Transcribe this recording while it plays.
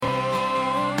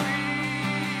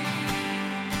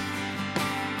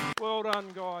done,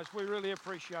 guys. We really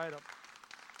appreciate it.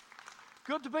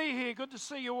 Good to be here. Good to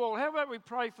see you all. How about we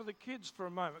pray for the kids for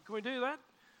a moment? Can we do that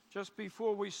just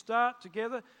before we start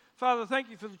together? Father, thank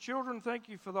you for the children. Thank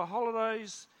you for the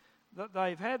holidays that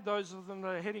they've had. Those of them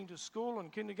that are heading to school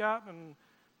and kindergarten and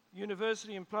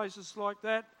university and places like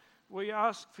that. We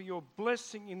ask for your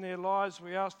blessing in their lives.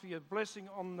 We ask for your blessing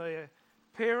on their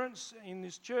parents in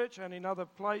this church and in other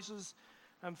places.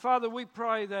 And Father, we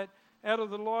pray that out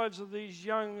of the lives of these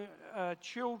young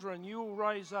children, you will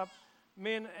raise up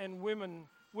men and women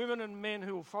and men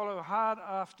who will follow hard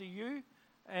after you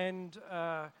and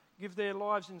give their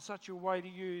lives in such a way to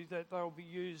you that they'll be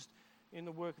used in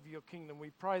the work of your kingdom.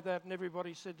 We pray that, and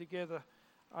everybody said together,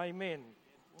 amen,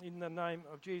 in the name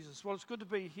of Jesus. Well, it's good to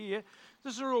be here.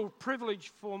 This is a real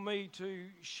privilege for me to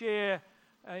share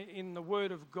in the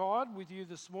Word of God with you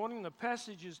this morning. The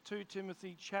passage is 2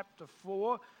 Timothy chapter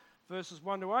 4, verses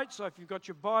 1 to 8. So if you've got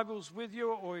your Bibles with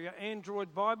you, or your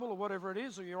Android Bible, or whatever it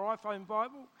is, or your iPhone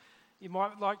Bible, you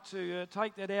might like to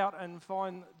take that out and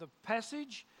find the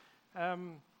passage.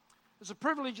 It's a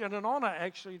privilege and an honour,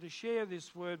 actually, to share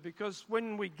this word, because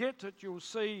when we get to it, you'll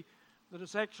see that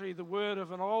it's actually the word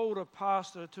of an older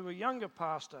pastor to a younger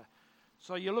pastor.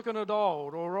 So you're looking at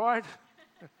old, all right?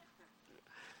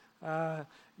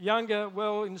 Younger,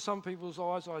 well, in some people's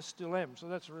eyes, I still am, so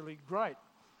that's really great.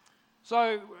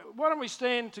 So why don't we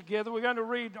stand together? I'm going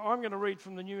to read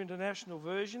from the New International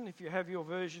Version. If you have your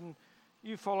version,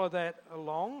 you follow that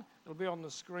along. It'll be on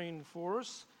the screen for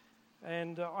us.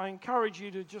 And I encourage you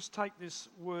to just take this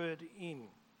word in.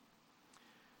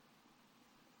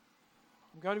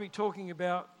 I'm going to be talking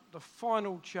about the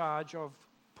final charge of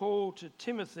Paul to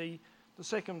Timothy, the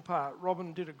second part.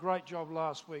 Robin did a great job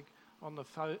last week on the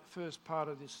first part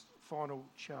of this final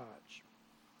charge.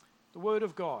 The Word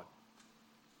of God.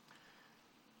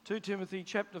 2 Timothy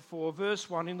chapter 4, verse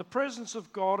 1. In the presence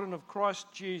of God and of Christ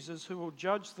Jesus, who will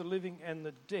judge the living and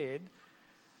the dead,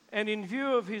 and in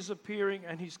view of his appearing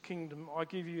and his kingdom, I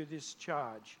give you this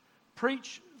charge.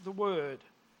 Preach the word.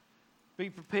 Be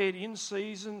prepared in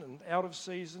season and out of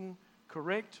season.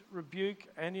 Correct, rebuke,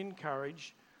 and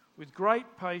encourage with great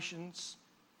patience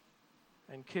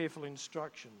and careful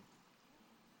instruction.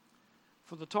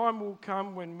 For the time will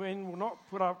come when men will not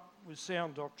put up with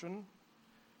sound doctrine.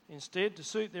 Instead, to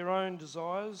suit their own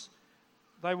desires,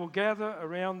 they will gather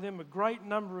around them a great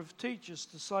number of teachers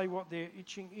to say what their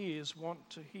itching ears want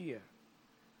to hear.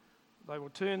 They will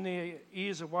turn their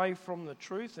ears away from the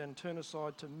truth and turn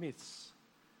aside to myths.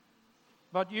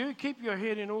 But you keep your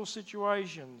head in all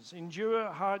situations,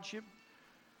 endure hardship,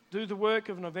 do the work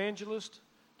of an evangelist,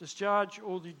 discharge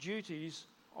all the duties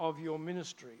of your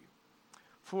ministry.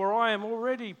 For I am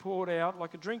already poured out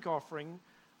like a drink offering,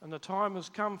 and the time has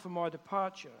come for my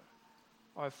departure.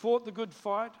 I have fought the good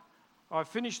fight, I've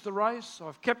finished the race,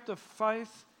 I've kept the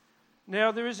faith.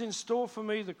 Now there is in store for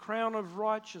me the crown of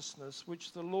righteousness,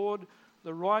 which the Lord,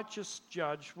 the righteous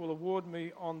judge, will award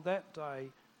me on that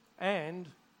day, and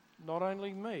not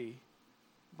only me,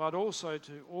 but also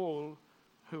to all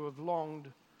who have longed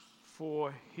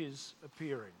for his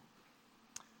appearing.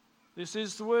 This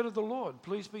is the word of the Lord.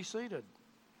 Please be seated.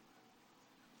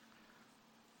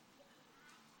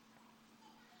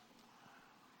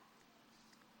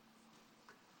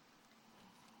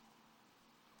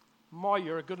 My,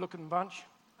 you're a good-looking bunch.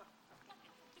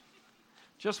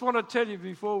 Just want to tell you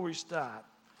before we start,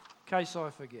 in case I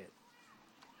forget.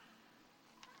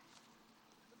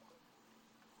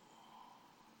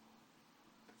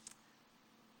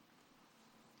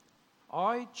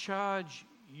 I charge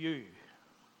you.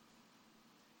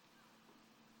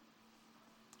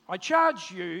 I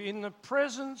charge you in the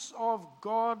presence of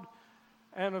God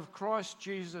and of Christ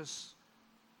Jesus.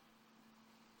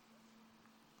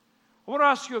 I want to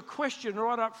ask you a question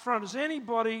right up front. Has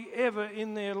anybody ever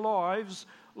in their lives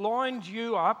lined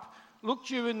you up, looked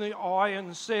you in the eye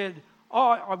and said,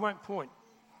 oh, I won't point.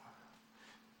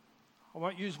 I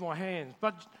won't use my hands.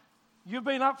 But you've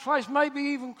been up close, maybe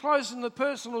even close in the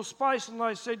personal space, and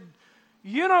they said,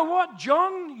 you know what,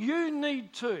 John, you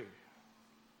need to.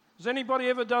 Has anybody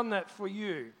ever done that for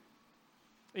you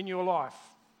in your life?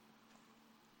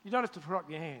 You don't have to put up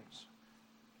your hands.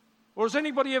 Or has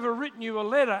anybody ever written you a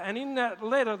letter, and in that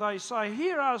letter they say,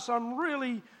 here are some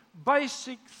really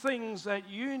basic things that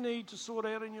you need to sort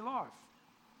out in your life?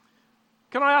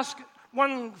 Can I ask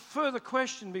one further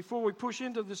question before we push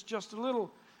into this just a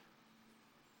little?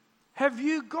 Have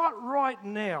you got right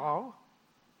now,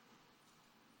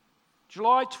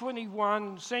 July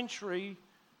 21, century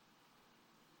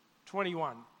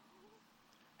 21,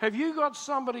 have you got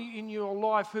somebody in your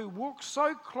life who walks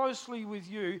so closely with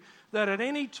you that at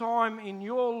any time in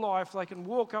your life they can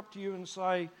walk up to you and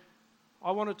say,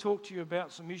 I want to talk to you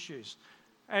about some issues.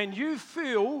 And you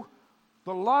feel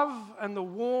the love and the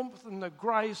warmth and the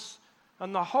grace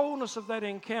and the wholeness of that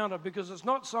encounter, because it's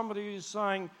not somebody who's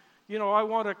saying, I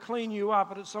want to clean you up,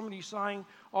 but it's somebody saying,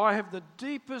 I have the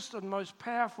deepest and most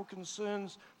powerful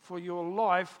concerns for your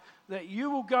life, that you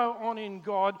will go on in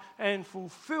God and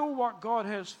fulfill what God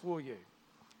has for you.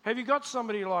 Have you got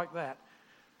somebody like that?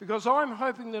 Because I'm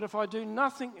hoping that if I do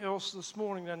nothing else this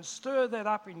morning than stir that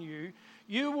up in you,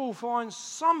 you will find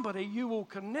somebody you will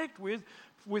connect with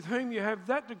whom you have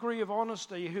that degree of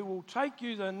honesty, who will take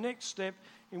you the next step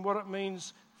in what it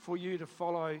means for you to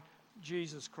follow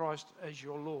Jesus Christ as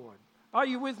your Lord. Are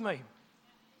you with me?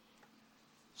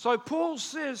 So Paul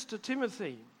says to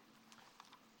Timothy,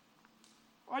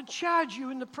 I charge you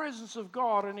in the presence of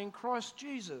God and in Christ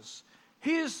Jesus.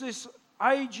 Here's this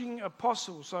aging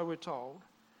apostle, so we're told.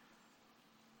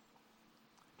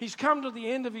 He's come to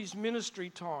the end of his ministry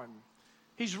time.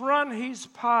 He's run his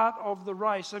part of the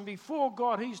race, and before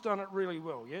God, he's done it really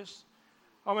well, yes?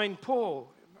 I mean,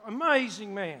 Paul,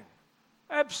 amazing man,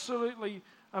 absolutely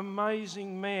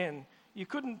amazing man. You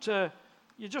couldn't,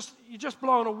 you're just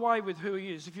blown away with who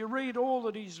he is. If you read all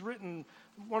that he's written,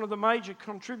 one of the major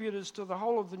contributors to the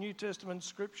whole of the New Testament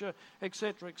Scripture,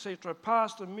 etc.,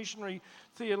 pastor, missionary,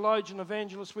 theologian,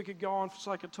 evangelist, we could go on for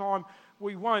sake of time,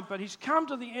 we won't, but he's come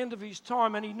to the end of his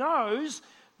time, and he knows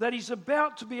that he's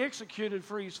about to be executed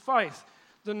for his faith.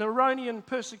 The Neronian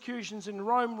persecutions in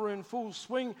Rome were in full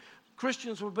swing.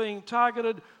 Christians were being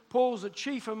targeted. Paul's a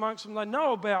chief amongst them. They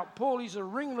know about Paul. He's a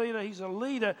ringleader. He's a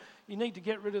leader. You need to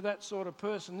get rid of that sort of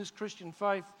person. This Christian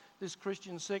faith, this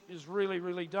Christian sect is really,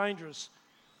 really dangerous.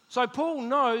 So Paul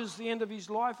knows the end of his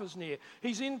life is near.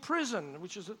 He's in prison,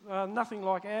 which is nothing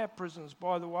like our prisons,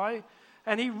 by the way.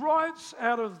 And he writes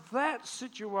out of that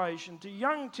situation to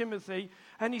young Timothy,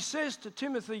 and he says to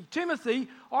Timothy, Timothy,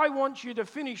 I want you to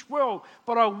finish well,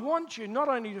 but I want you not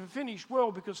only to finish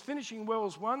well, because finishing well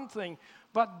is one thing,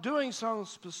 but doing some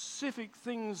specific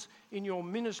things in your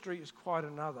ministry is quite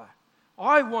another.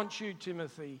 I want you,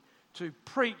 Timothy, to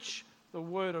preach the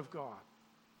Word of God.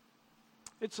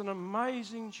 It's an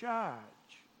amazing charge.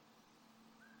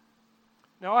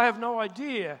 Now, I have no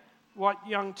idea what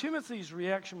young Timothy's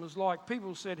reaction was like.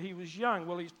 People said he was young.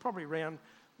 Well, he's probably around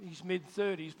his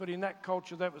mid-30s, but in that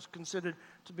culture that was considered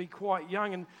to be quite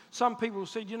young. And some people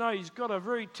said, he's got a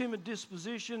very timid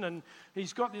disposition, and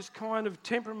he's got this kind of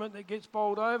temperament that gets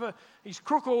bowled over. He's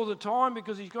crook all the time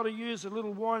because he's got to use a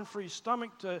little wine for his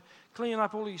stomach to clean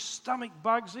up all his stomach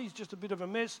bugs. He's just a bit of a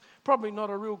mess, probably not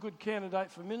a real good candidate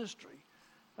for ministry.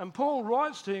 And Paul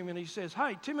writes to him and he says,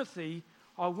 hey, Timothy,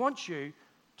 I want you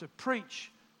to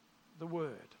preach the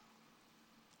Word.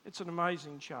 It's an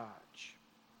amazing charge.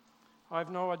 I have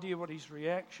no idea what his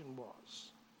reaction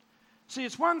was. See,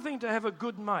 it's one thing to have a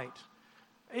good mate.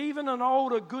 Even an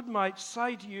older good mate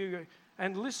say to you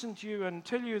and listen to you and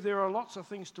tell you there are lots of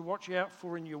things to watch out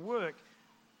for in your work.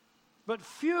 But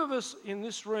few of us in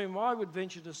this room, I would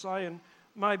venture to say, and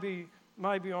maybe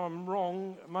I'm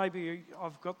wrong, maybe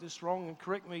I've got this wrong, and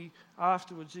correct me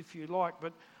afterwards if you like,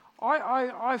 but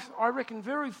I reckon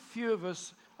very few of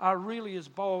us are really as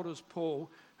bold as Paul,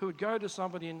 who would go to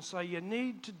somebody and say, you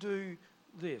need to do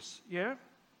this, yeah?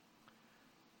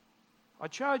 I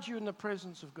charge you in the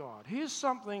presence of God. Here's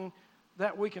something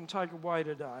that we can take away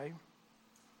today.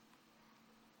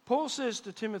 Paul says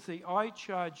to Timothy, I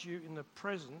charge you in the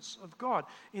presence of God.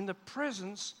 In the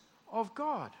presence of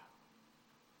God.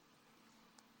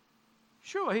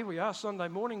 Sure, here we are, Sunday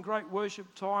morning, great worship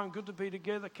time, good to be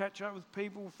together, catch up with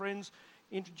people, friends,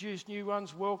 introduce new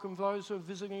ones, welcome those who are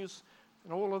visiting us,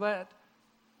 and all of that.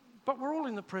 But we're all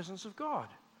in the presence of God.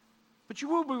 But you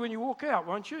will be when you walk out,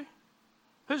 won't you?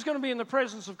 Who's going to be in the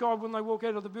presence of God when they walk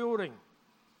out of the building?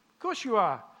 Of course you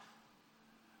are.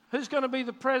 Who's going to be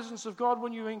the presence of God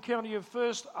when you encounter your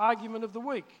first argument of the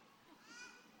week?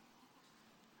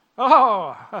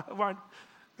 Oh, I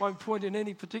won't point in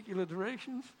any particular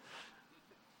directions.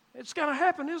 It's going to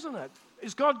happen, isn't it?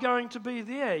 Is God going to be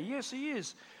there? Yes, he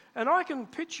is. And I can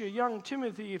picture young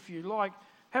Timothy, if you like,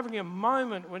 having a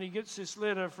moment when he gets this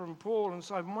letter from Paul and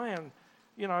say, man,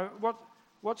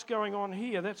 what's going on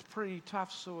here? That's pretty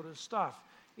tough sort of stuff.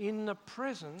 In the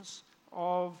presence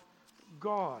of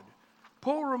God.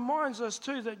 Paul reminds us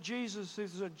too that Jesus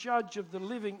is a judge of the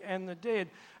living and the dead,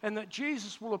 and that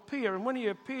Jesus will appear, and when he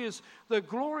appears, the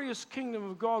glorious kingdom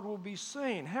of God will be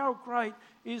seen. How great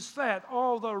is that?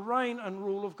 Oh, the reign and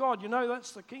rule of God.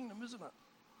 That's the kingdom, isn't it?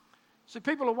 See,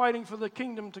 people are waiting for the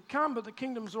kingdom to come, but the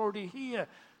kingdom's already here.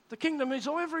 The kingdom is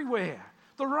everywhere.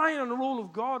 The reign and rule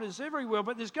of God is everywhere,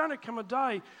 but there's going to come a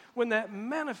day when that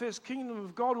manifest kingdom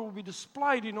of God will be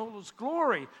displayed in all its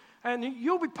glory. And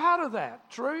you'll be part of that,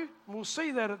 true? We'll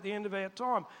see that at the end of our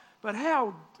time. But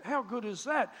how good is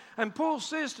that? And Paul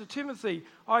says to Timothy,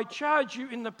 I charge you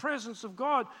in the presence of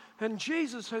God and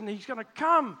Jesus, and he's going to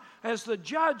come as the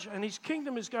judge, and his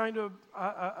kingdom is going to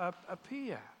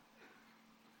appear.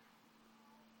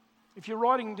 If you're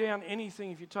writing down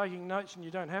anything, if you're taking notes, and you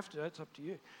don't have to, that's up to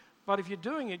you. But if you're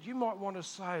doing it, you might want to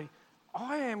say,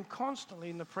 I am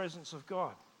constantly in the presence of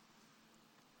God.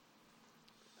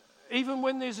 Even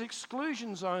when there's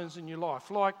exclusion zones in your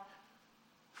life, like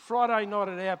Friday night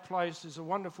at our place is a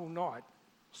wonderful night,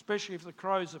 especially if the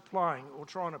Crows are playing or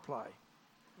trying to play,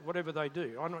 whatever they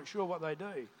do. I'm not sure what they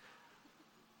do.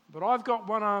 But I've got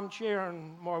one armchair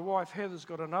and my wife Heather's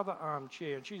got another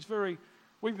armchair. And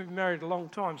we've been married a long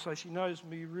time, so she knows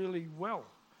me really well.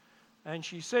 And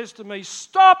she says to me,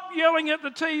 stop yelling at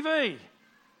the TV.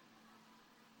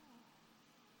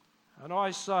 And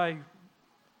I say,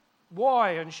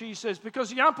 why? And she says, because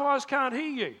the umpires can't hear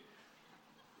you.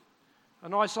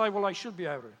 And I say, well, they should be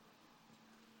able to.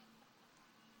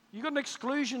 You've got an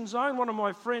exclusion zone. One of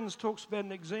my friends talks about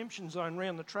an exemption zone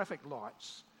around the traffic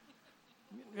lights.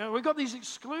 We've got these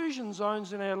exclusion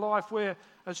zones in our life where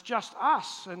it's just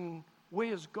us and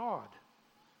where's God?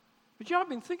 But I've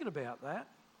been thinking about that.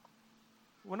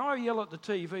 When I yell at the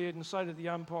TV and say to the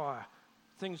umpire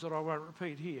things that I won't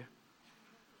repeat here,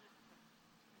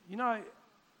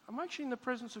 I'm actually in the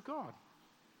presence of God.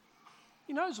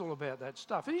 He knows all about that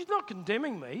stuff. And he's not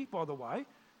condemning me, by the way.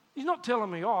 He's not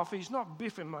telling me off. He's not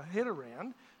biffing my head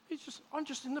around. I'm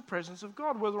just in the presence of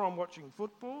God, whether I'm watching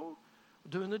football,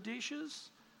 doing the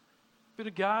dishes, a bit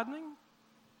of gardening,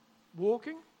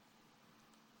 walking.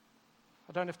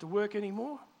 I don't have to work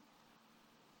anymore.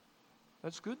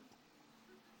 That's good.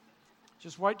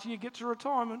 Just wait till you get to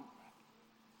retirement.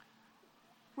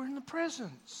 We're in the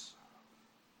presence.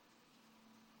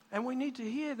 And we need to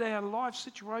hear our life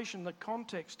situation, the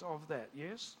context of that,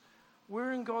 yes?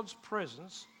 We're in God's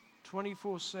presence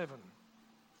 24/7,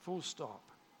 full stop.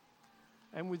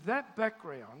 And with that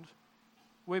background,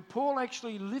 where Paul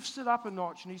actually lifts it up a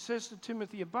notch and he says to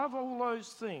Timothy, above all those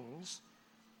things,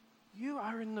 you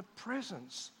are in the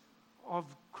presence of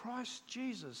Christ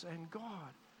Jesus and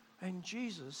God, and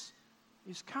Jesus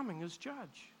is coming as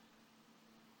judge.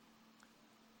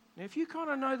 Now, if you kind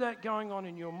of know that going on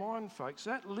in your mind, folks,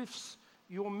 that lifts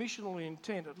your missional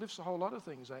intent. It lifts a whole lot of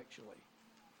things, actually.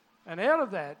 And out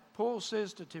of that, Paul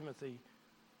says to Timothy,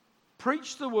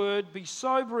 preach the word, be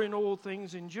sober in all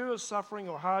things, endure suffering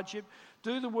or hardship,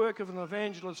 do the work of an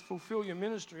evangelist, fulfill your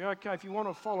ministry. Okay, if you want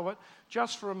to follow it,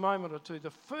 just for a moment or two.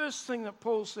 The first thing that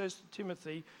Paul says to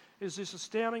Timothy is this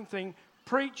astounding thing,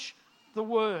 preach the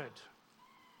word.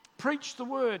 Preach the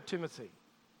word, Timothy.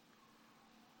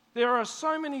 There are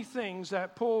so many things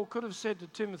that Paul could have said to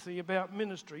Timothy about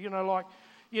ministry. Like,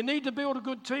 you need to build a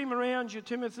good team around you,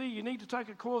 Timothy. You need to take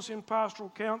a course in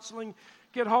pastoral counselling,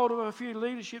 get hold of a few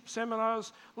leadership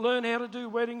seminars, learn how to do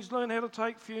weddings, learn how to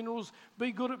take funerals,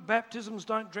 be good at baptisms,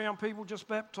 don't drown people, just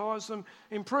baptise them,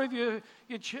 improve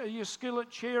your skill at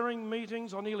chairing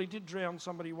meetings. I nearly did drown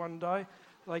somebody one day.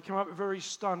 They come up very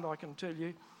stunned, I can tell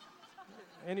you.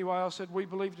 Anyway, I said we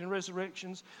believed in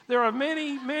resurrections. There are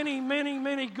many, many, many,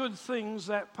 many good things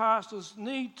that pastors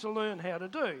need to learn how to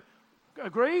do.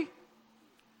 Agree?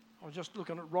 I was just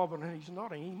looking at Robin and he's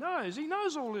nodding. He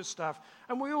knows all this stuff.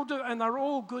 And we all do. And they're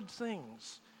all good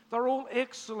things. They're all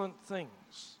excellent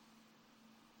things.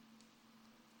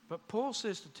 But Paul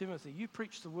says to Timothy, you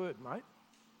preach the word, mate.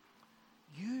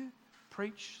 You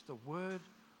preach the word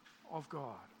of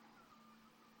God.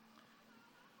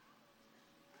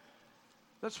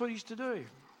 That's what he's to do.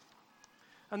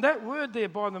 And that word there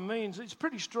by the means, it's a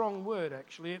pretty strong word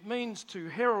actually. It means to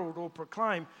herald or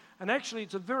proclaim. And actually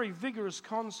it's a very vigorous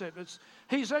concept.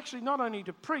 He's actually not only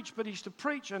to preach, but he's to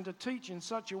preach and to teach in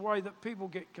such a way that people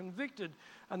get convicted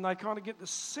and they kind of get the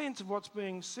sense of what's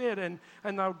being said and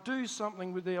they'll do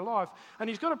something with their life. And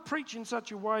he's got to preach in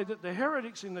such a way that the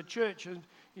heretics in the church, and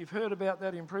you've heard about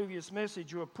that in previous message,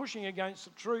 who are pushing against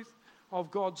the truth of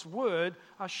God's word,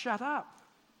 are shut up.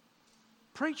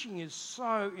 Preaching is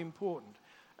so important.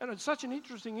 And it's such an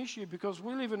interesting issue because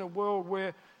we live in a world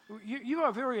where you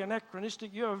are very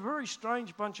anachronistic. You're a very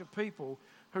strange bunch of people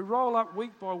who roll up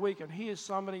week by week and hear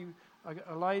somebody,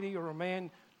 a lady or a man,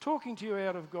 talking to you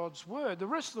out of God's word. The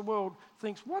rest of the world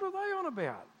thinks, what are they on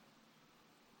about?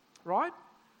 Right?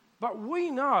 But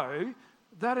we know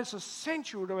that it's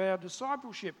essential to our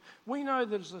discipleship. We know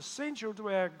that it's essential to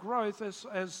our growth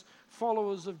as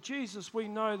followers of Jesus. We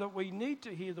know that we need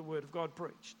to hear the word of God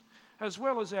preached, as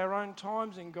well as our own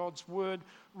times in God's word,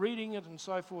 reading it and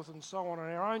so forth and so on,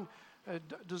 and our own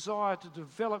desire to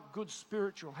develop good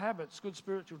spiritual habits, good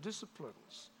spiritual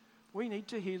disciplines. We need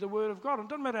to hear the word of God. And it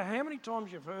doesn't matter how many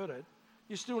times you've heard it,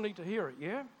 you still need to hear it,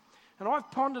 yeah? And I've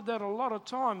pondered that a lot of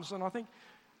times, and I think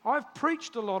I've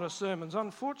preached a lot of sermons.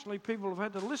 Unfortunately, people have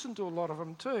had to listen to a lot of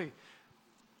them too.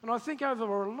 And I think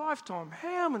over a lifetime,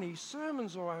 how many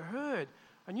sermons have I heard?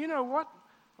 And you know what?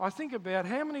 I think about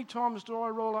how many times do I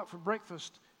roll up for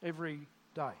breakfast every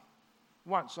day?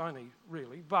 Once only,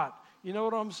 really. But you know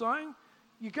what I'm saying?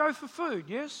 You go for food,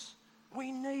 yes?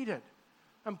 We need it.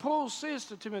 And Paul says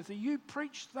to Timothy, you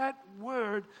preach that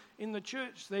word in the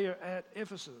church there at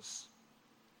Ephesus.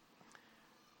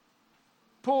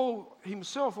 Paul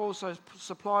himself also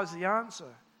supplies the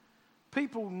answer.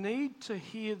 People need to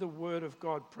hear the word of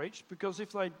God preached, because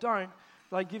if they don't,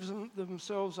 they give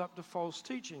themselves up to false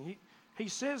teaching. He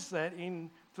says that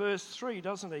in verse 3,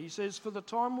 doesn't he? He says, for the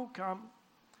time will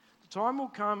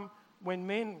come when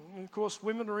men, and of course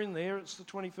women are in there, it's the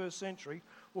 21st century,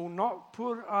 will not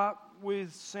put up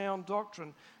with sound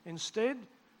doctrine. Instead,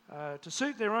 to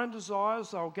suit their own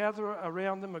desires, they'll gather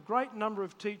around them a great number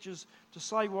of teachers to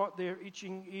say what their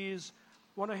itching ears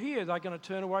want to hear. They're going to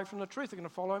turn away from the truth. They're going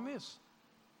to follow myths.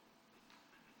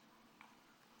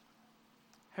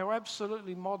 How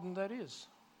absolutely modern that is.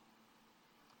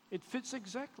 It fits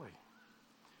exactly.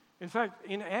 In fact,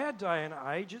 in our day and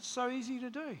age, it's so easy to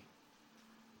do.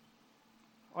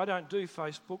 I don't do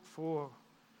Facebook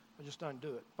I just don't do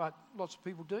it. But lots of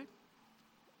people do.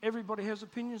 Everybody has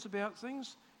opinions about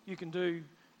things. You can do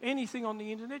anything on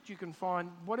the internet. You can find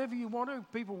whatever you want to.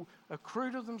 People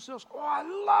accrue to themselves. Oh, I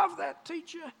love that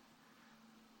teacher.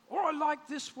 Or I like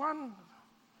this one.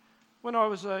 When I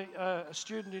was a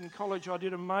student in college, I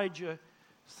did a major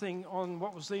thing on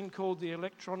what was then called the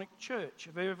electronic church.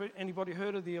 Have anybody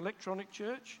heard of the electronic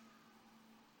church?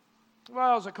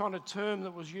 Well, it was a kind of term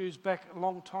that was used back a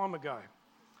long time ago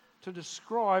to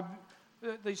describe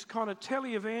these kind of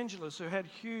televangelists who had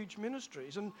huge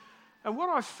ministries. And what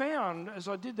I found as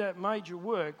I did that major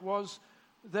work was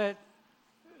that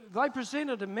they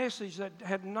presented a message that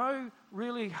had no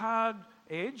really hard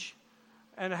edge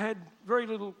and had very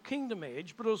little kingdom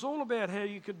edge, but it was all about how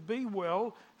you could be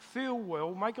well, feel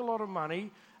well, make a lot of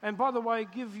money, and by the way,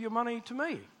 give your money to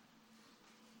me.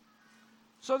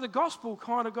 So the gospel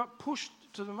kind of got pushed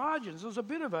to the margins. There was a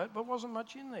bit of it, but wasn't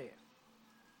much in there.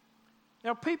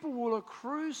 Now, people will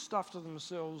accrue stuff to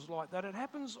themselves like that. It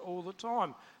happens all the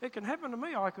time. It can happen to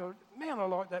me. I go, man, I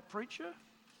like that preacher,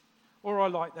 or I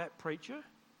like that preacher.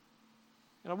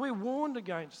 We're warned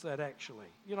against that, actually.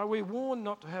 We're warned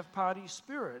not to have party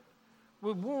spirit.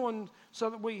 We're warned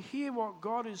so that we hear what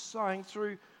God is saying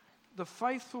through the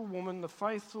faithful woman, the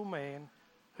faithful man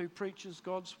who preaches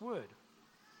God's word.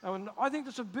 And I think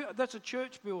that's a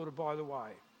church builder, by the way.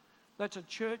 That's a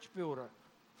church builder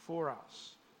for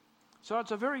us. So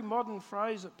it's a very modern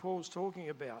phrase that Paul's talking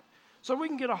about. So we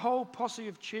can get a whole posse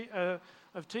of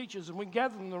teachers and we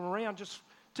gather them around, just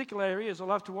tickle our ears. I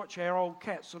love to watch our old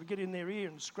cats sort of get in their ear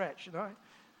and scratch,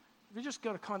 We just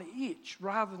got to kind of itch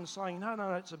rather than saying, no,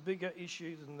 it's a bigger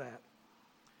issue than that.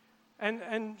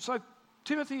 And so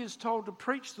Timothy is told to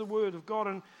preach the word of God.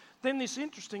 And then this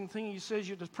interesting thing, he says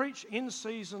you're to preach in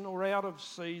season or out of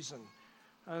season.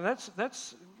 And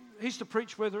he's to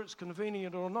preach whether it's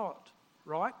convenient or not,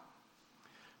 right?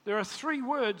 There are 3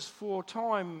 words for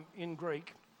time in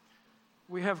Greek.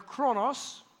 We have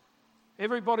chronos.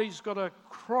 Everybody's got a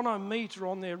chronometer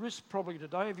on their wrist probably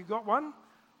today. Have you got one?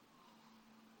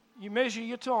 You measure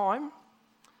your time,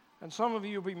 and some of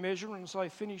you will be measuring and say,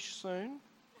 finish soon.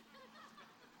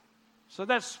 So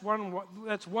that's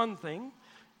one thing.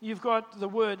 You've got the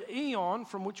word eon,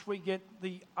 from which we get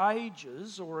the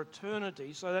ages or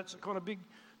eternity. So that's a kind of big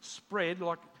spread,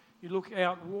 like you look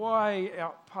out way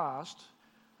out past.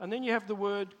 And then you have the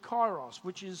word kairos,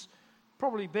 which is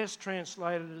probably best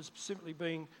translated as simply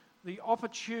being the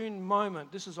opportune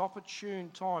moment. This is opportune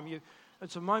time.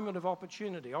 It's a moment of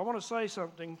opportunity. I want to say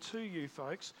something to you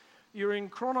folks. You're in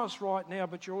chronos right now,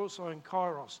 but you're also in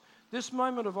kairos. This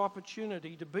moment of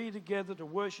opportunity to be together, to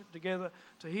worship together,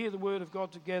 to hear the word of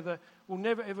God together will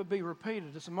never ever be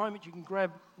repeated. It's a moment you can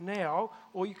grab now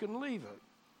or you can leave it.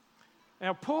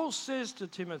 Now, Paul says to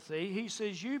Timothy, he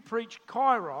says, you preach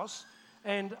kairos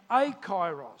and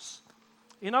akairos.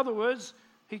 In other words,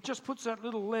 he just puts that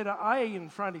little letter A in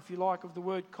front, if you like, of the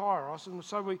word kairos. And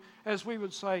so as we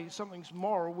would say something's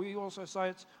moral, we also say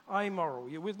it's amoral.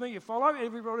 You with me? You follow?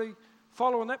 Everybody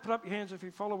following that? Put up your hands if you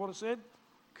follow what I said.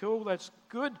 Cool, that's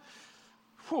good.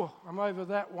 Whew, I'm over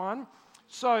that one.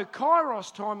 So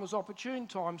kairos time is opportune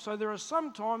time. So there are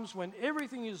some times when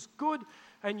everything is good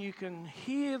and you can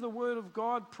hear the word of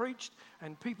God preached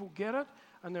and people get it.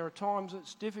 And there are times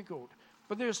it's difficult.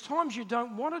 But there's times you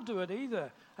don't want to do it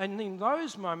either. And in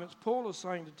those moments, Paul is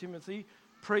saying to Timothy,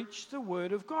 preach the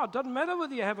word of God. Doesn't matter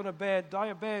whether you're having a bad day,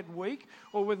 a bad week,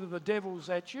 or whether the devil's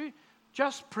at you.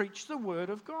 Just preach the word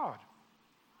of God.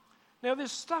 Now,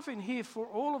 there's stuff in here for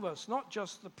all of us, not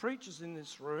just the preachers in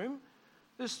this room.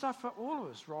 There's stuff for all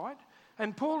of us, right?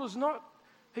 And Paul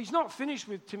he's not finished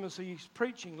with Timothy's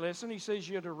preaching lesson. He says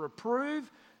you're to reprove,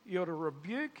 you're to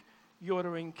rebuke, you're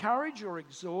to encourage or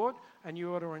exhort, and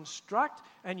you're to instruct,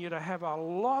 and you're to have a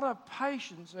lot of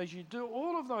patience as you do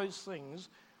all of those things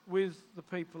with the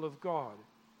people of God.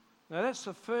 Now, that's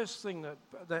the first thing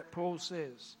that Paul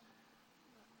says.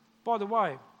 By the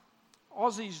way,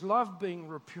 Aussies love being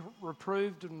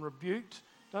reproved and rebuked,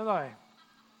 don't they?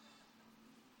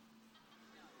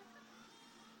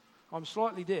 I'm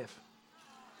slightly deaf.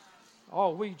 Oh,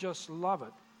 we just love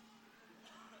it.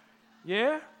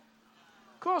 Yeah?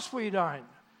 Of course we don't.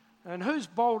 And who's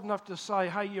bold enough to say,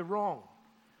 hey, you're wrong?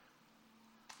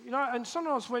 You know, and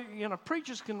sometimes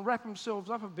preachers can wrap themselves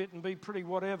up a bit and be pretty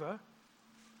whatever.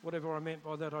 Whatever I meant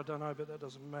by that, I don't know, but that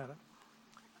doesn't matter.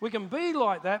 We can be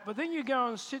like that, but then you go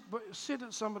and sit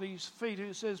at somebody's feet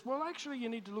who says, well, actually, you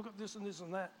need to look at this and this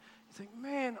and that. You think,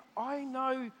 man, I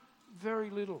know very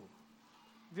little.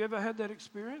 Have you ever had that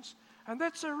experience? And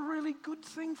that's a really good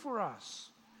thing for us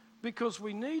because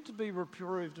we need to be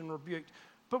reproved and rebuked.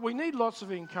 But we need lots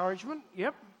of encouragement,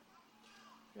 yep.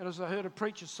 And as I heard a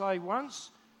preacher say once,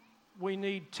 we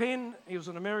need 10, he was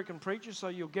an American preacher, so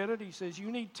you'll get it. He says,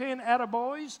 you need 10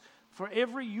 attaboys for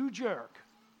every you jerk.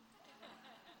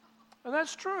 And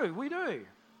that's true, we do.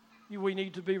 We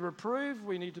need to be reproved,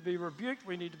 we need to be rebuked,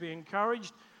 we need to be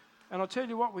encouraged. And I'll tell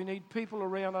you what, we need people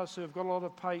around us who have got a lot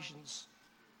of patience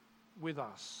with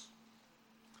us.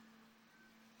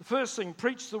 The first thing,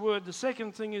 preach the word. The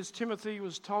second thing is Timothy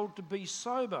was told to be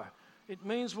sober. It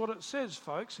means what it says,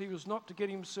 folks. He was not to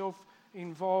get himself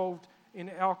involved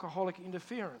in alcoholic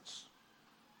interference.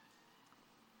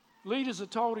 Leaders are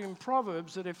told in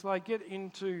Proverbs that if they get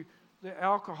into the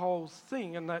alcohol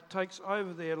thing and that takes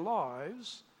over their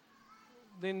lives,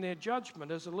 then their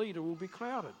judgment as a leader will be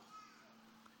clouded.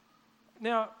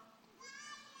 Now,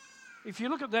 if you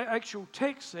look at that actual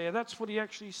text there, that's what he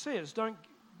actually says. Don't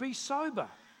be sober.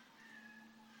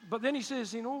 But then he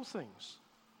says in all things.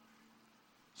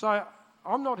 So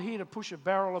I'm not here to push a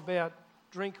barrel about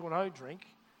drink or no drink.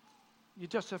 You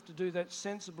just have to do that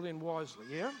sensibly and wisely,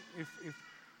 yeah? If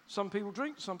some people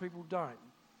drink, some people don't.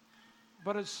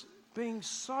 But it's being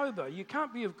sober. You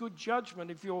can't be of good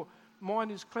judgment if your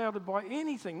mind is clouded by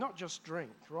anything, not just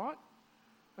drink, right?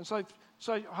 And so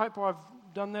I hope I've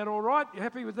done that all right. You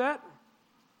happy with that?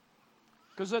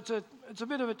 Because it's a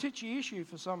bit of a titchy issue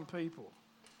for some people.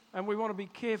 And we want to be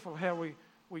careful how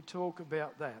we talk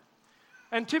about that.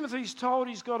 And Timothy's told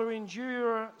he's got to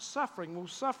endure suffering. Well,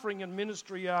 suffering and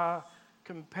ministry are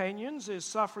companions. There's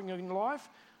suffering in life.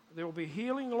 There will be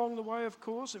healing along the way, of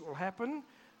course. It will happen.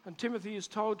 And Timothy is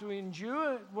told to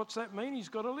endure. What's that mean? He's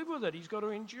got to live with it. He's got to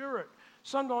endure it.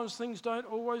 Sometimes things don't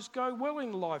always go well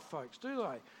in life, folks, do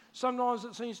they? Sometimes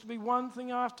it seems to be one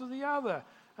thing after the other.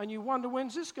 And you wonder,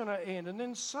 when's this going to end? And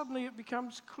then suddenly it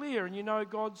becomes clear and you know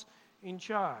God's in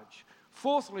charge.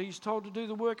 Fourthly, he's told to do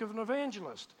the work of an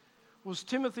evangelist. Was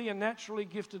Timothy a naturally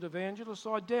gifted evangelist?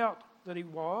 I doubt that he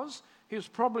was. He was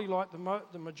probably like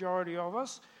the majority of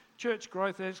us. Church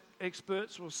growth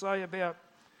experts will say about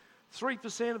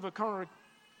 3%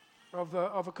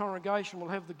 of a congregation will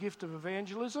have the gift of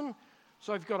evangelism.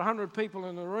 So if you've got 100 people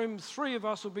in the room, 3 of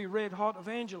us will be red-hot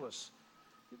evangelists.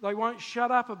 They won't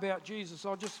shut up about Jesus.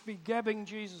 They'll just be gabbing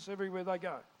Jesus everywhere they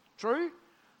go. True?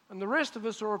 And the rest of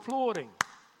us are applauding.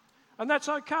 And that's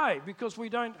okay because we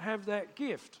don't have that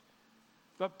gift.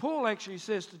 But Paul actually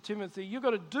says to Timothy, you've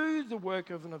got to do the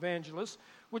work of an evangelist,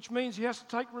 which means he has to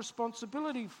take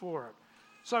responsibility for it.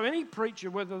 So any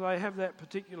preacher, whether they have that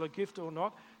particular gift or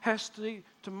not, has to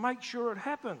make sure it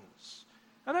happens.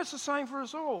 And that's the same for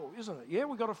us all, isn't it? Yeah,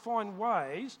 we've got to find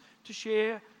ways to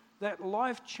share that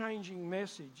life-changing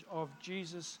message of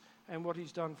Jesus and what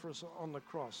he's done for us on the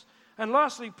cross. And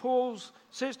lastly, Paul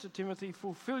says to Timothy,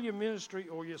 fulfill your ministry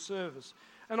or your service.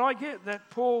 And I get that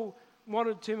Paul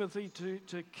wanted Timothy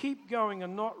to keep going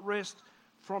and not rest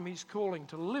from his calling,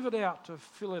 to live it out, to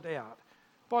fill it out.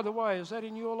 By the way, is that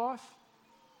in your life?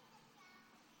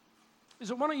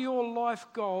 Is it one of your life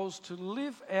goals to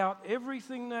live out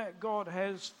everything that God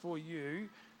has for you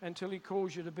until he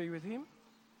calls you to be with him?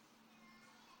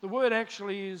 The word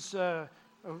actually is the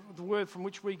word from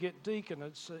which we get deacon.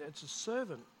 It's a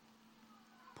servant.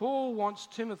 Paul wants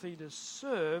Timothy to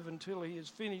serve until he has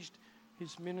finished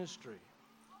his ministry.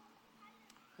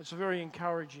 It's a very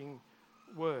encouraging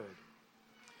word.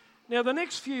 Now, the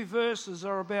next few verses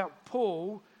are about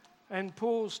Paul and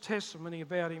Paul's testimony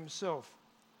about himself.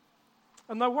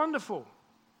 And they're wonderful.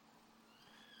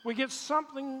 We get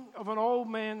something of an old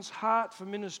man's heart for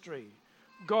ministry.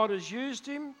 God has used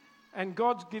him, and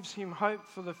God gives him hope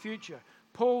for the future.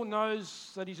 Paul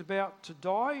knows that he's about to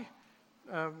die.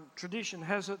 Tradition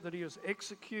has it that he was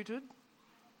executed.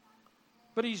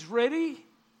 But he's ready,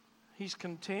 he's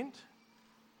content,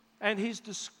 and his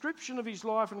description of his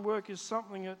life and work is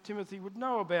something that Timothy would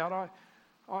know about.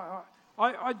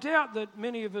 I doubt that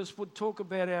many of us would talk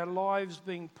about our lives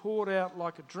being poured out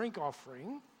like a drink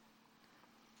offering.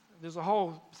 There's a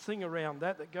whole thing around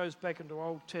that goes back into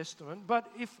Old Testament. But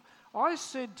if I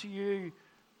said to you,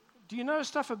 do you know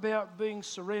stuff about being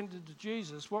surrendered to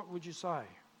Jesus, what would you say?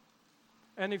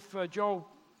 And if Joel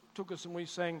took us and we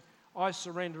sang, I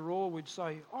surrender all, we'd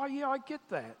say, oh yeah, I get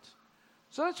that.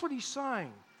 So that's what he's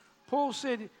saying. Paul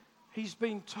said he's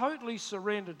been totally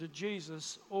surrendered to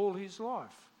Jesus all his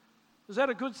life. Is that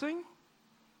a good thing?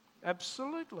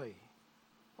 Absolutely.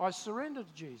 I surrender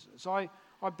to Jesus. I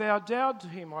bow down to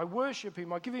him. I worship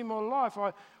him. I give him my life.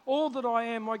 All that I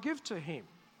am, I give to him,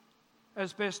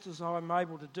 as best as I'm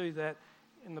able to do that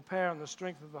in the power and the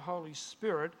strength of the Holy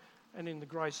Spirit and in the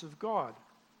grace of God.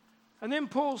 And then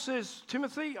Paul says,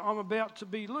 Timothy, I'm about to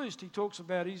be loosed. He talks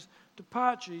about his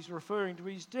departure. He's referring to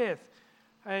his death.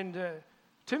 And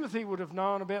Timothy would have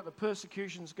known about the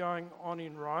persecutions going on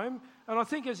in Rome. And I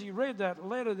think as he read that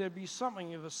letter, there'd be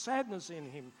something of a sadness in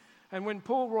him. And when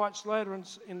Paul writes later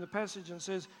in the passage and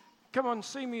says, come on,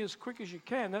 see me as quick as you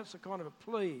can, that's a kind of a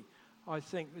plea, I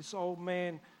think, this old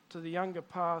man to the younger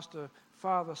pastor,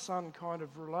 father-son kind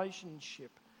of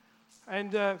relationship.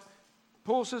 And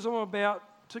Paul says, I'm about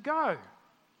to go.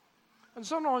 And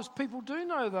sometimes people do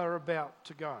know they're about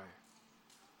to go.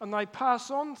 And they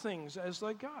pass on things as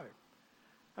they go.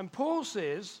 And Paul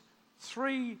says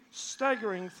 3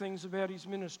 staggering things about his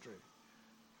ministry.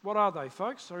 What are they,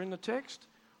 folks? They're in the text.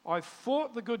 I've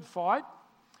fought the good fight.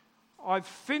 I've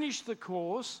finished the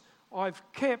course. I've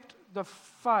kept the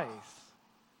faith.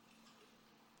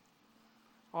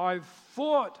 I've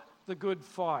fought the good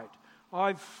fight.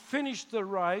 I've finished the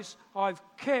race. I've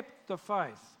kept the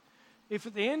faith. If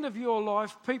at the end of your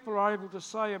life people are able to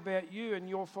say about you and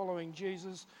you're following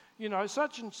Jesus, you know,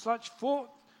 such and such fought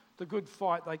the good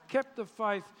fight, they kept the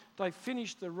faith, they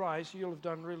finished the race, you'll have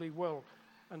done really well,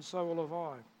 and so will have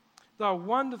I. They're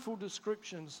wonderful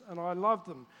descriptions, and I love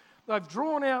them. They've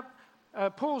drawn out,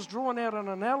 Paul's drawn out an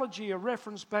analogy, a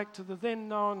reference back to the then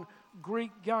known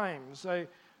Greek games,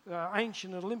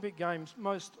 ancient Olympic games,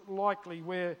 most likely,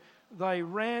 where they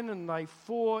ran and they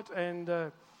fought,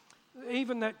 and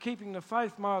even that keeping the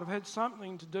faith might have had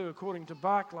something to do, according to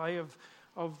Barclay, of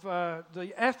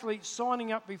the athletes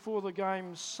signing up before the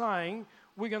games saying,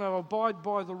 we're going to abide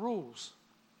by the rules.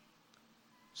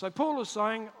 So Paul is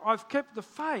saying, I've kept the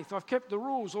faith, I've kept the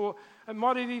rules, or it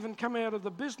might have even come out of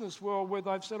the business world where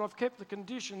they've said, I've kept the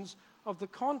conditions of the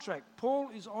contract. Paul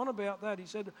is on about that. He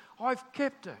said, I've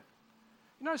kept it.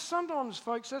 You know, sometimes,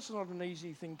 folks, that's not an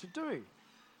easy thing to do.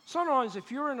 Sometimes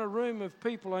if you're in a room of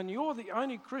people and you're the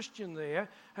only Christian there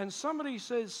and somebody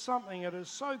says something that is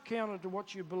so counter to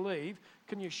what you believe,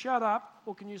 can you shut up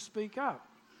or can you speak up?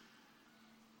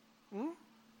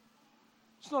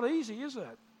 It's not easy, is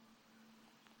it?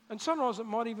 And sometimes it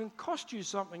might even cost you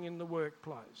something in the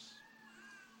workplace.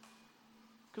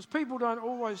 Because people don't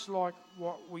always like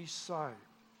what we say.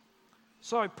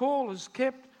 So Paul has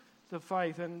kept the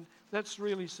faith, and that's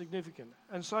really significant.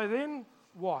 And so then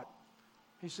what?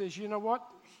 He says, you know what?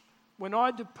 When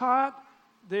I depart,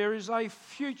 there is a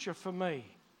future for me.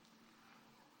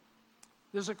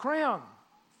 There's a crown.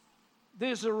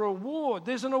 There's a reward.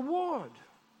 There's an award.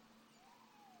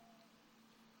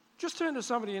 Just turn to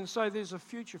somebody and say, there's a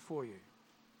future for you.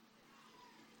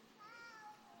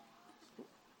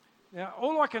 Now,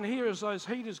 all I can hear is those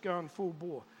heaters going full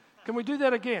bore. Can we do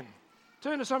that again?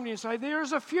 Turn to somebody and say, there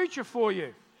is a future for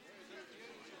you.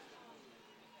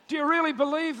 Do you really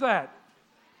believe that?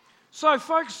 So,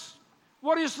 folks,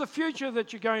 what is the future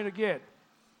that you're going to get?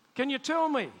 Can you tell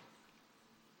me?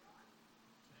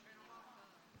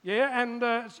 Yeah,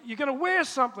 and you're going to wear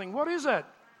something. What is it?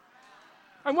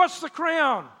 And what's the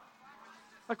crown?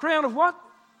 A crown of what?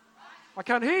 I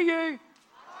can't hear you.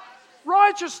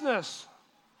 Righteousness.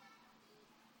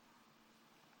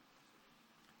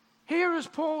 Here is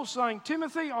Paul saying,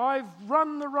 Timothy, I've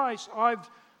run the race. I've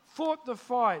fought the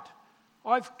fight.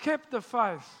 I've kept the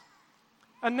faith.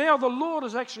 And now the Lord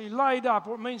has actually laid up,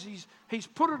 what means he's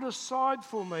put it aside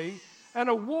for me, an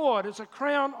award. It's a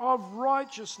crown of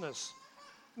righteousness.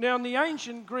 Now, in the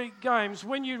ancient Greek games,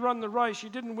 when you run the race, you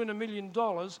didn't win $1 million.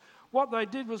 what they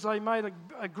did was they made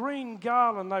a green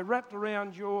garland they wrapped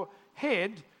around your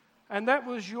head, and that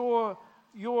was your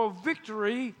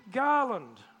victory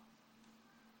garland.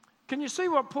 Can you see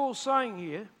what Paul's saying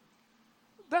here?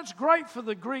 That's great for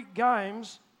the Greek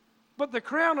games, but the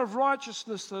crown of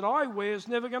righteousness that I wear is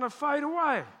never going to fade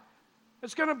away.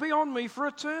 It's going to be on me for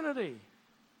eternity.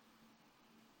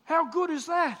 How good is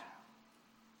that?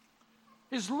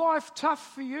 Is life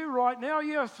tough for you right now?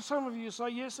 Yeah, for some of you say,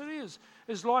 yes, it is.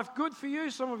 Is life good for you?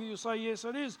 Some of you say, yes,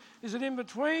 it is. Is it in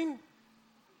between?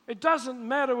 It doesn't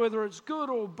matter whether it's good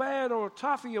or bad or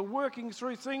tough, or you're working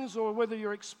through things, or whether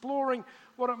you're exploring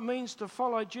what it means to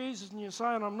follow Jesus and you're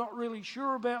saying, I'm not really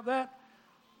sure about that.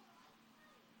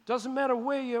 Doesn't matter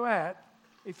where you're at,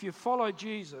 if you follow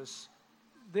Jesus,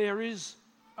 there is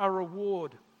a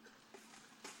reward.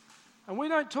 And we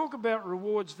don't talk about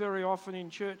rewards very often in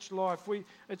church life.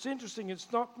 It's interesting,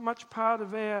 it's not much part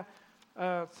of our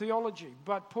theology,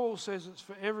 but Paul says it's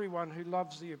for everyone who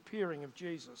loves the appearing of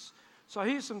Jesus. So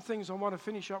here's some things I want to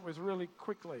finish up with really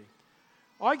quickly.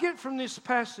 I get from this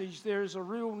passage there is a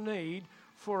real need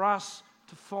for us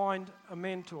to find a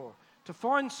mentor, to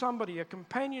find somebody, a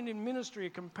companion in ministry, a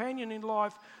companion in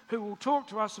life who will talk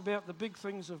to us about the big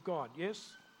things of God,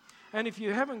 yes? And if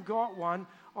you haven't got one,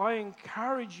 I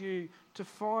encourage you to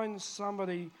find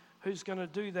somebody who's going to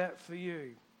do that for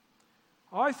you.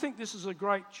 I think this is a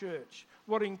great church.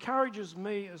 What encourages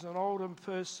me as an older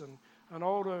person, an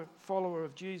older follower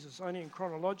of Jesus, only in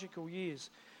chronological years,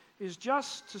 is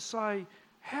just to say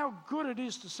how good it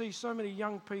is to see so many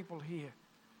young people here.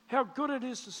 How good it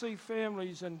is to see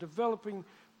families and developing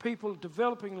people,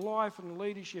 developing life and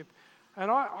leadership.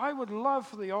 And I would love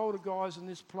for the older guys in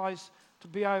this place to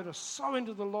be able to sow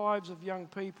into the lives of young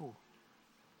people.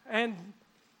 And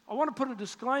I want to put a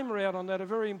disclaimer out on that, a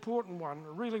very important one,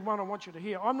 really one I want you to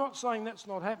hear. I'm not saying that's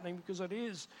not happening, because it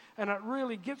is, and it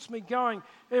really gets me going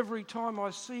every time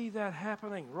I see that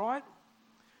happening, right?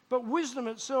 But wisdom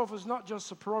itself is not just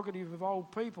the prerogative of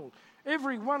old people.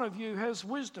 Every one of you has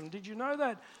wisdom. Did you know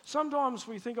that? Sometimes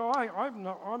we think, oh, I'm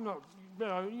not,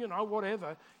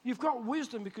 whatever. You've got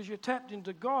wisdom because you're tapped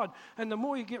into God. And the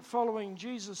more you get following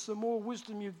Jesus, the more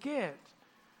wisdom you get.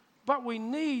 But we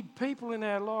need people in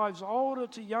our lives, older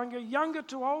to younger, younger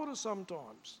to older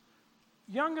sometimes.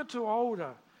 Younger to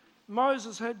older.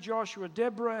 Moses had Joshua,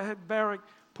 Deborah had Barak,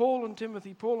 Paul and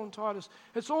Timothy, Paul and Titus.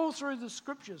 It's all through the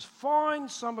scriptures. Find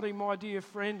somebody, my dear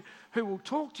friend, who will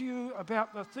talk to you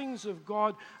about the things of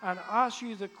God and ask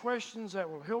you the questions that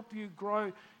will help you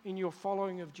grow in your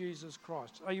following of Jesus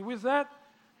Christ. Are you with that?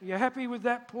 Are you happy with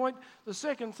that point? The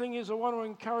second thing is I want to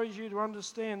encourage you to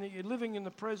understand that you're living in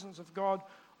the presence of God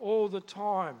all the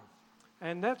time.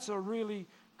 And that's a really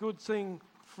good thing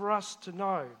for us to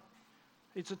know.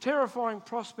 It's a terrifying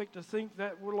prospect to think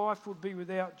that life would be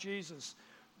without Jesus.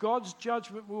 God's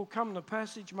judgment will come. The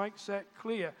passage makes that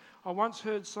clear. I once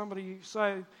heard somebody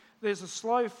say, there's a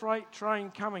slow freight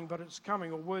train coming, but it's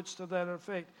coming, or words to that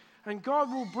effect. And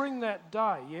God will bring that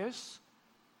day, yes?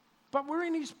 But we're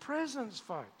in His presence,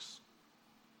 folks.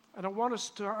 And I want us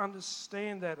to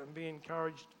understand that and be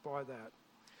encouraged by that.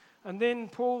 And then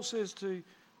Paul says to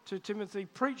Timothy,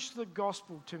 preach the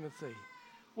gospel, Timothy.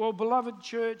 Well, beloved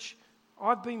church,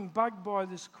 I've been bugged by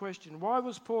this question. Why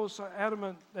was Paul so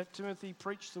adamant that Timothy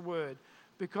preach the word?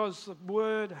 Because the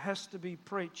word has to be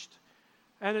preached.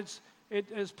 And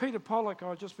as Peter Pollock,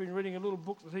 I've just been reading a little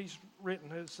book that he's written.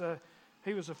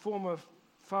 He was a former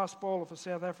fast bowler for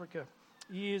South Africa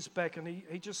years back, and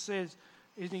he just says,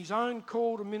 in his own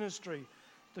call to ministry,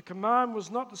 the command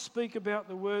was not to speak about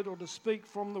the word or to speak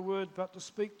from the word, but to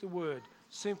speak the word.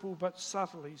 Simple but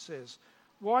subtle, he says.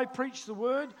 Why preach the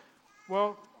word?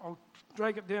 Well, I'll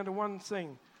drag it down to one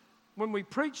thing. When we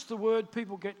preach the word,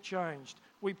 people get changed.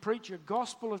 We preach a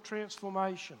gospel of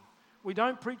transformation. We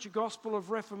don't preach a gospel of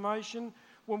reformation.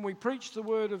 When we preach the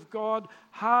word of God,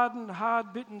 hardened,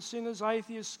 hard-bitten sinners,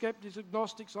 atheists, skeptics,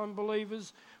 agnostics,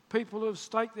 unbelievers, people who have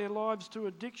staked their lives to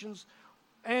addictions,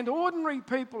 and ordinary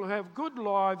people who have good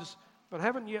lives but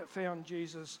haven't yet found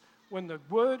Jesus, when the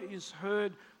word is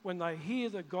heard, when they hear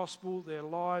the gospel, their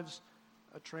lives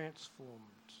are transformed.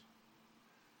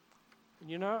 And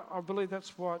you know, I believe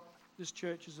that's what this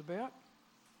church is about.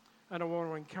 And I want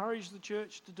to encourage the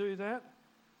church to do that,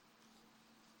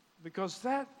 because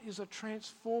that is a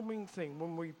transforming thing.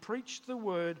 When we preach the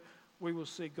word, we will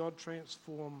see God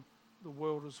transform the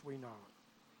world as we know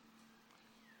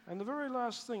it. And the very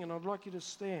last thing, and I'd like you to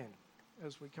stand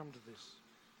as we come to this.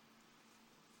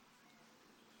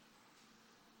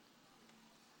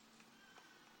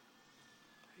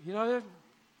 You know,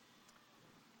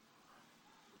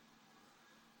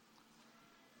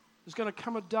 there's going to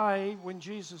come a day when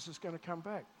Jesus is going to come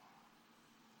back.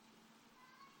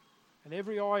 And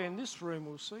every eye in this room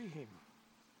will see him.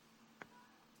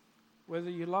 Whether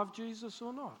you love Jesus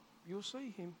or not, you'll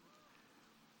see him.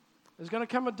 There's going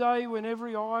to come a day when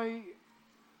every eye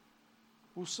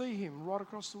will see him right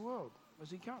across the world as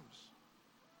he comes.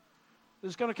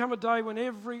 There's going to come a day when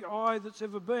every eye that's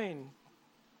ever been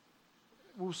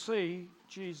will see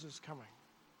Jesus coming.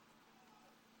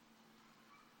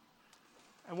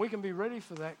 And we can be ready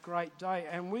for that great day,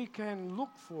 and we can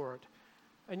look for it.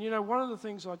 And you know, one of the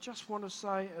things I just want to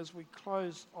say as we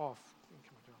close off,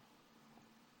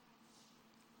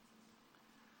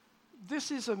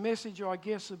 this is a message, I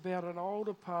guess, about an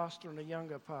older pastor and a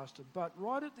younger pastor. But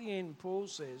right at the end, Paul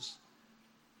says,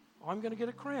 I'm going to get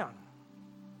a crown.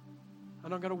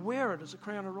 And I'm going to wear it as a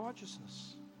crown of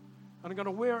righteousness. And I'm going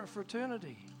to wear it for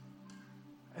eternity.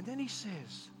 And then he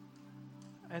says,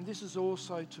 and this is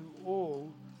also to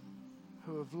all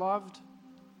who have loved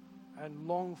and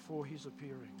longed for his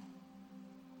appearing.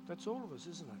 That's all of us,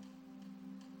 isn't it?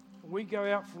 And we go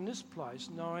out from this place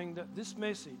knowing that this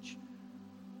message,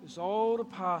 this older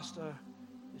pastor,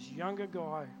 this younger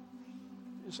guy,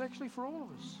 is actually for all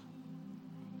of us.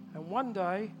 And one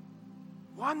day,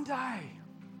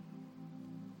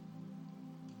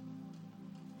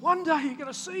 you're going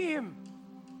to see him.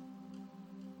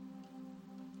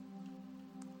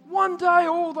 One day,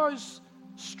 all those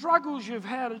struggles you've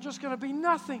had are just going to be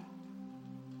nothing.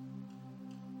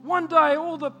 One day,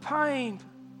 all the pain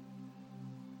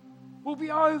will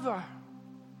be over.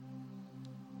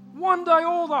 One day,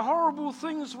 all the horrible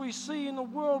things we see in the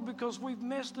world because we've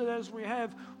messed it as we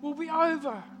have will be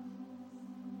over.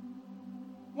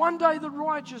 One day, the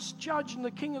righteous judge and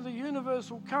the King of the universe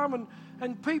will come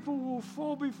and people will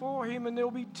fall before him and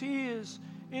there'll be tears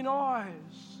in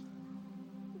eyes.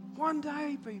 One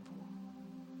day, people.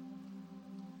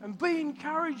 And be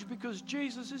encouraged because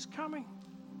Jesus is coming.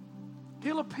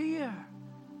 He'll appear.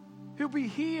 He'll be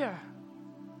here.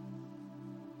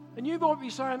 And you might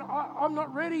be saying, I'm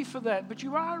not ready for that, but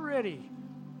you are ready.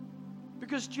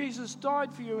 Because Jesus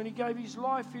died for you and he gave his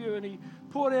life for you and he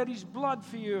poured out his blood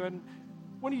for you. And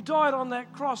when he died on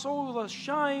that cross, all the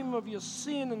shame of your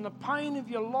sin and the pain of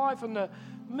your life and the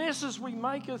messes we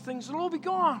make of things, it'll all be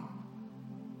gone.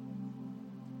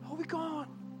 It'll be gone.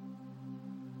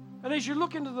 And as you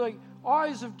look into the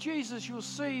eyes of Jesus, you'll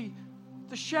see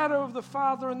the shadow of the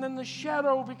Father, and then the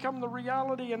shadow will become the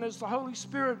reality. And as the Holy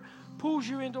Spirit pulls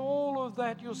you into all of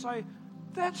that, you'll say,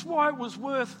 that's why it was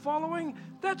worth following.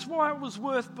 That's why it was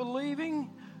worth believing.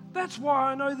 That's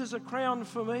why I know there's a crown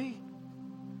for me.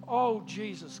 Oh,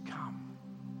 Jesus, come.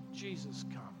 Jesus,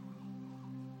 come.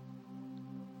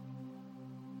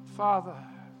 Father,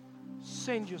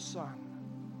 send your Son.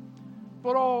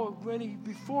 But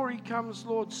before he comes,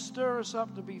 Lord, stir us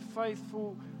up to be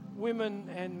faithful women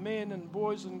and men and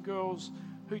boys and girls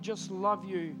who just love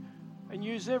you and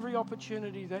use every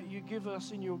opportunity that you give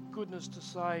us in your goodness to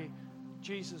say,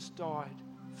 Jesus died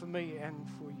for me and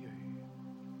for you.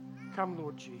 Come,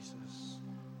 Lord Jesus.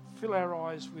 Fill our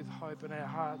eyes with hope and our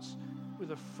hearts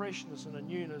with a freshness and a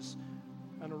newness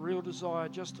and a real desire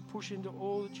just to push into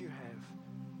all that you have.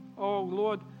 Oh,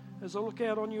 Lord, as I look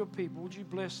out on your people, would you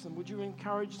bless them? Would you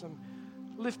encourage them?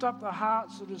 Lift up the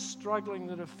hearts that are struggling,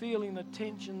 that are feeling the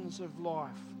tensions of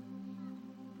life.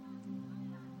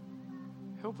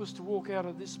 Help us to walk out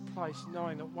of this place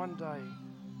knowing that one day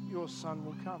your Son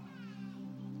will come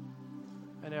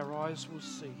and our eyes will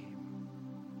see him.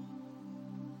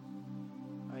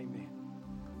 Amen.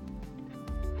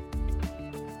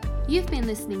 You've been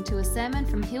listening to a sermon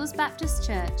from Hills Baptist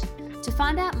Church. To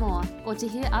find out more or to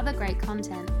hear other great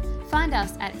content, find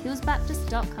us at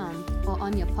hillsbaptist.com or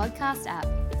on your podcast app.